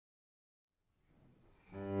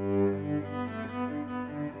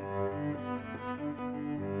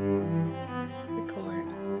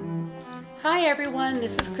everyone,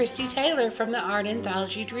 this is Kristie Taylor from the Art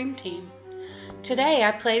Anthology Dream Team. Today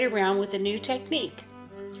I played around with a new technique.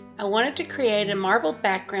 I wanted to create a marbled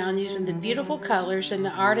background using the beautiful colors in the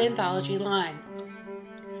Art Anthology line.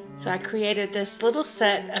 So I created this little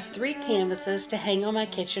set of 3 canvases to hang on my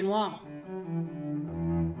kitchen wall.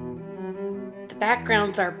 The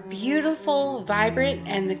backgrounds are beautiful, vibrant,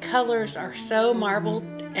 and the colors are so marbled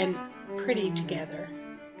and pretty together.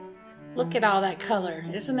 Look at all that color.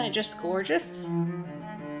 Isn't that just gorgeous?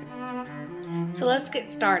 So let's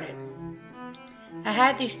get started. I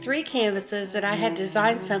had these 3 canvases that I had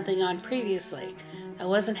designed something on previously. I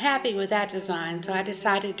wasn't happy with that design, so I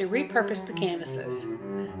decided to repurpose the canvases.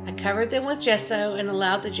 I covered them with gesso and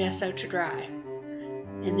allowed the gesso to dry.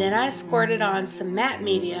 And then I squirted on some matte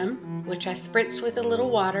medium, which I spritzed with a little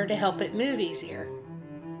water to help it move easier.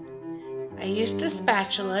 I used a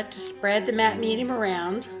spatula to spread the matte medium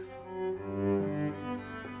around.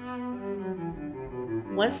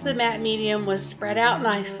 Once the matte medium was spread out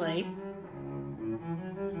nicely,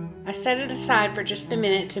 I set it aside for just a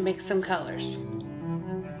minute to mix some colors.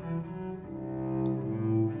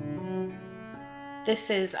 This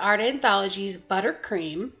is Art Anthology's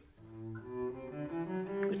Buttercream,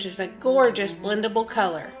 which is a gorgeous blendable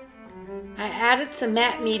color. I added some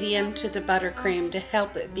matte medium to the buttercream to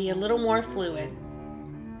help it be a little more fluid,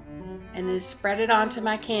 and then spread it onto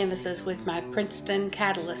my canvases with my Princeton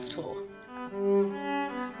Catalyst tool.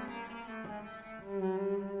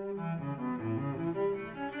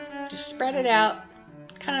 Just spread it out,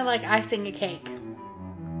 kind of like icing a cake.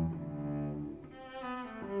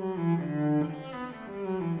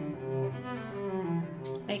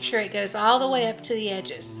 Make sure it goes all the way up to the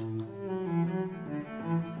edges.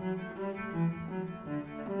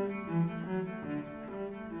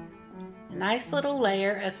 A nice little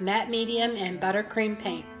layer of matte medium and buttercream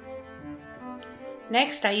paint.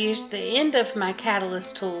 Next, I used the end of my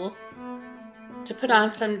Catalyst tool to put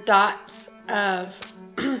on some dots of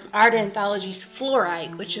Art Anthology's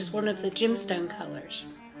Fluorite, which is one of the gemstone colors.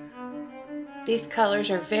 These colors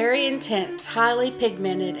are very intense, highly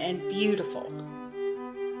pigmented, and beautiful.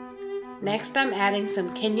 Next, I'm adding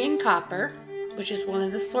some Kenyan Copper, which is one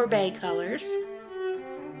of the sorbet colors.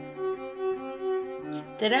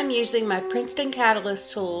 Then I'm using my Princeton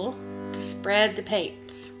Catalyst tool to spread the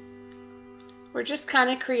paints. We're just kind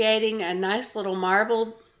of creating a nice little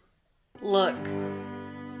marbled look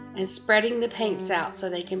and spreading the paints out so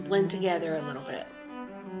they can blend together a little bit.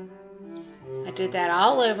 I did that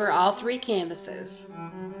all over all 3 canvases.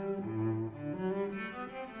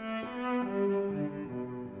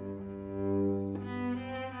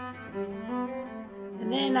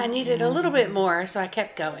 And then I needed a little bit more, so I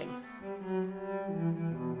kept going.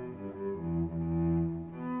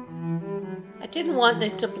 I didn't want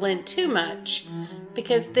them to blend too much,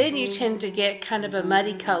 because then you tend to get kind of a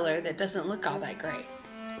muddy color that doesn't look all that great.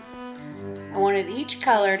 I wanted each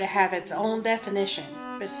color to have its own definition,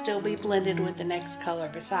 but still be blended with the next color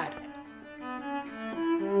beside it.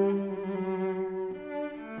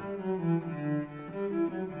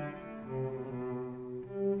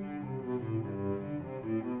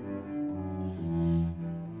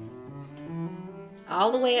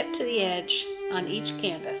 All the way up to the edge on each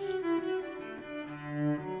canvas.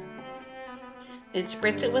 Then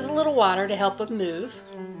spritz it with a little water to help it move.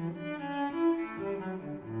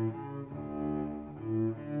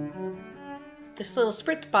 This little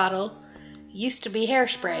spritz bottle used to be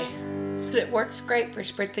hairspray, but it works great for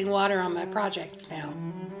spritzing water on my projects now.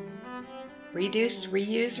 Reduce,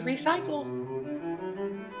 reuse, recycle.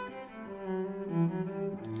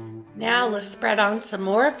 Now let's spread on some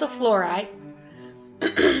more of the fluorite.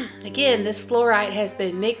 Again, this fluorite has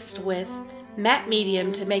been mixed with matte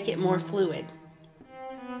medium to make it more fluid.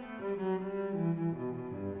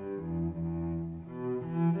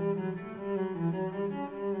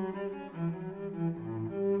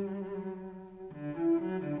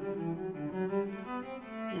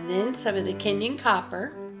 And then some of the Kenyan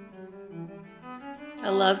Copper. I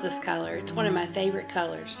love this color. It's one of my favorite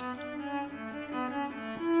colors.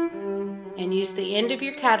 And use the end of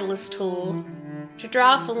your Catalyst tool to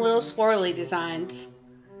draw some little swirly designs.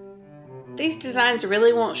 These designs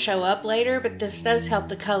really won't show up later, but this does help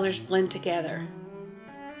the colors blend together.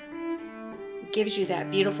 It gives you that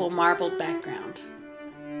beautiful marbled background.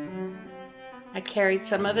 I carried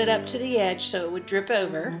some of it up to the edge so it would drip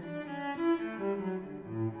over.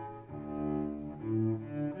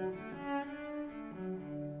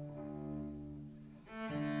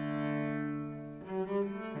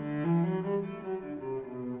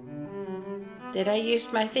 Then I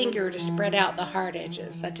used my finger to spread out the hard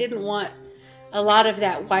edges. I didn't want a lot of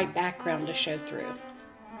that white background to show through.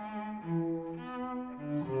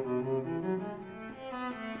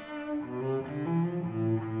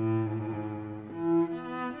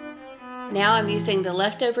 Now I'm using the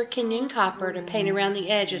leftover Kenyan copper to paint around the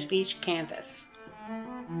edge of each canvas.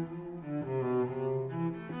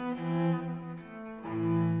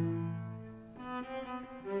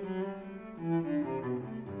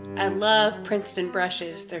 I love Princeton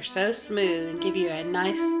brushes. They're so smooth and give you a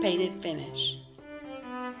nice painted finish.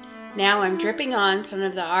 Now I'm dripping on some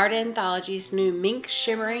of the Art Anthology's new Mink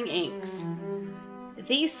Shimmering inks.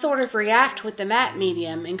 These sort of react with the matte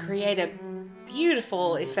medium and create a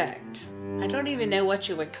beautiful effect. I don't even know what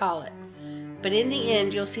you would call it, but in the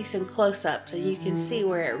end you'll see some close-ups and you can see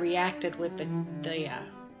where it reacted with the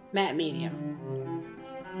matte medium.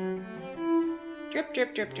 Drip,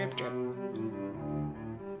 drip, drip, drip, drip.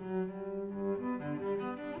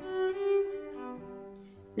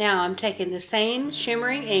 Now I'm taking the same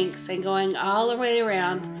shimmering inks and going all the way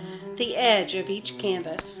around the edge of each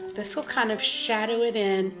canvas. This will kind of shadow it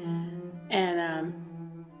in and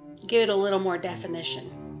give it a little more definition.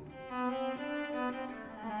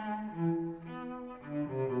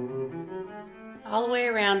 All the way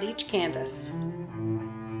around each canvas,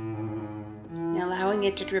 and allowing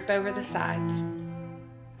it to drip over the sides.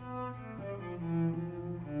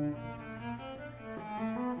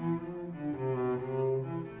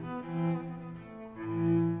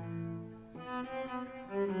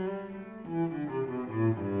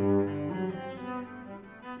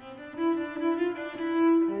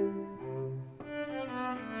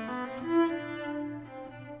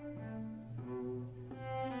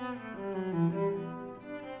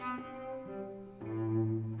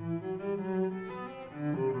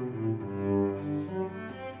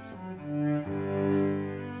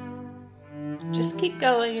 Just keep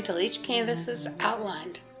going until each canvas is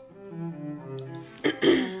outlined.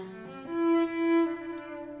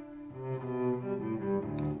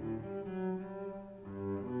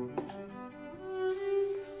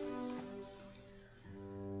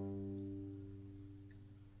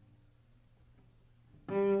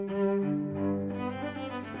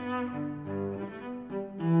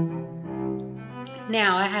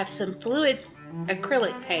 Now I have some fluid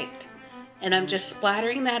acrylic paint, and I'm just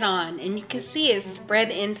splattering that on, and you can see it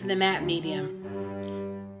spread into the matte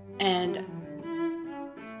medium, and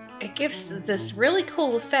it gives this really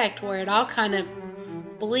cool effect where it all kind of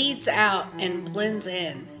bleeds out and blends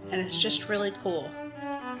in, and it's just really cool.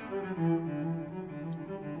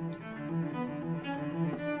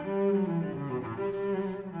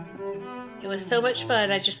 It was so much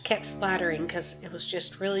fun, I just kept splattering because it was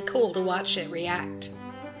just really cool to watch it react.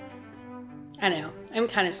 I know, I'm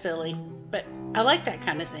kind of silly, but I like that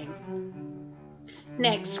kind of thing.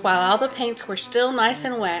 Next, while all the paints were still nice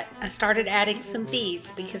and wet, I started adding some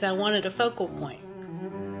beads because I wanted a focal point.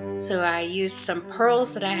 So I used some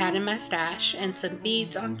pearls that I had in my stash and some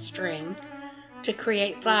beads on string to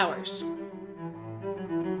create flowers.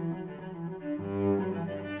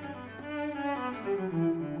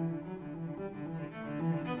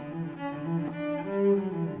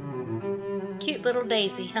 Cute little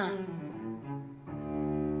daisy, huh?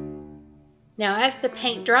 Now as the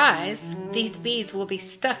paint dries, these beads will be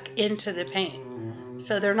stuck into the paint,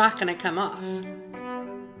 so they're not going to come off.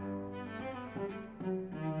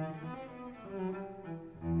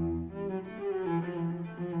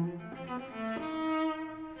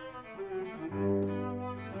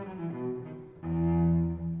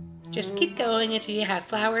 Just keep going until you have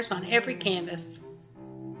flowers on every canvas.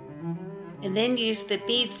 And then use the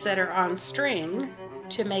beads that are on string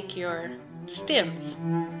to make your stems.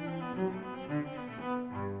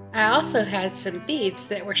 I also had some beads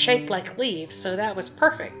that were shaped like leaves, so that was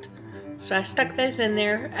perfect. So I stuck those in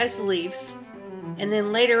there as leaves, and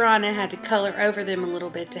then later on I had to color over them a little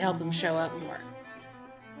bit to help them show up more.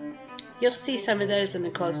 You'll see some of those in the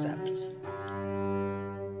close-ups.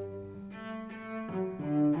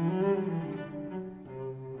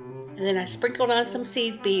 And then I sprinkled on some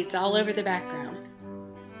seed beads all over the background.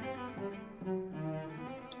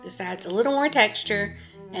 This adds a little more texture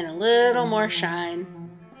and a little more shine.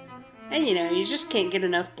 And you know, you just can't get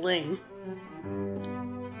enough bling.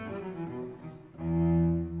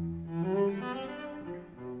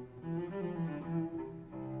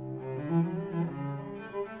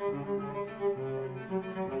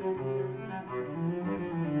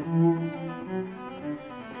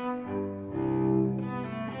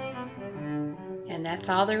 And that's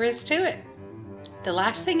all there is to it. The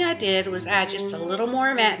last thing I did was add just a little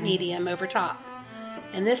more matte medium over top.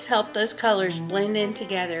 And this helped those colors blend in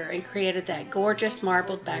together and created that gorgeous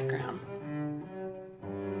marbled background.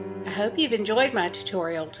 I hope you've enjoyed my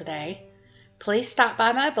tutorial today. Please stop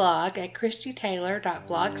by my blog at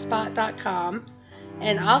kristietaylor.blogspot.com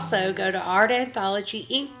and also go to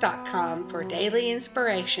artanthologyinc.com for daily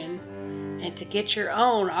inspiration and to get your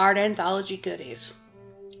own Art Anthology goodies.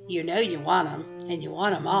 You know you want them, and you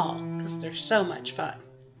want them all, because they're so much fun.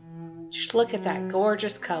 Just look at that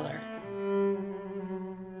gorgeous color.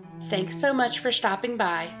 Thanks so much for stopping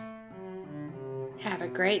by. Have a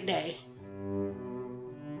great day.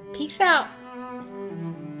 Peace out.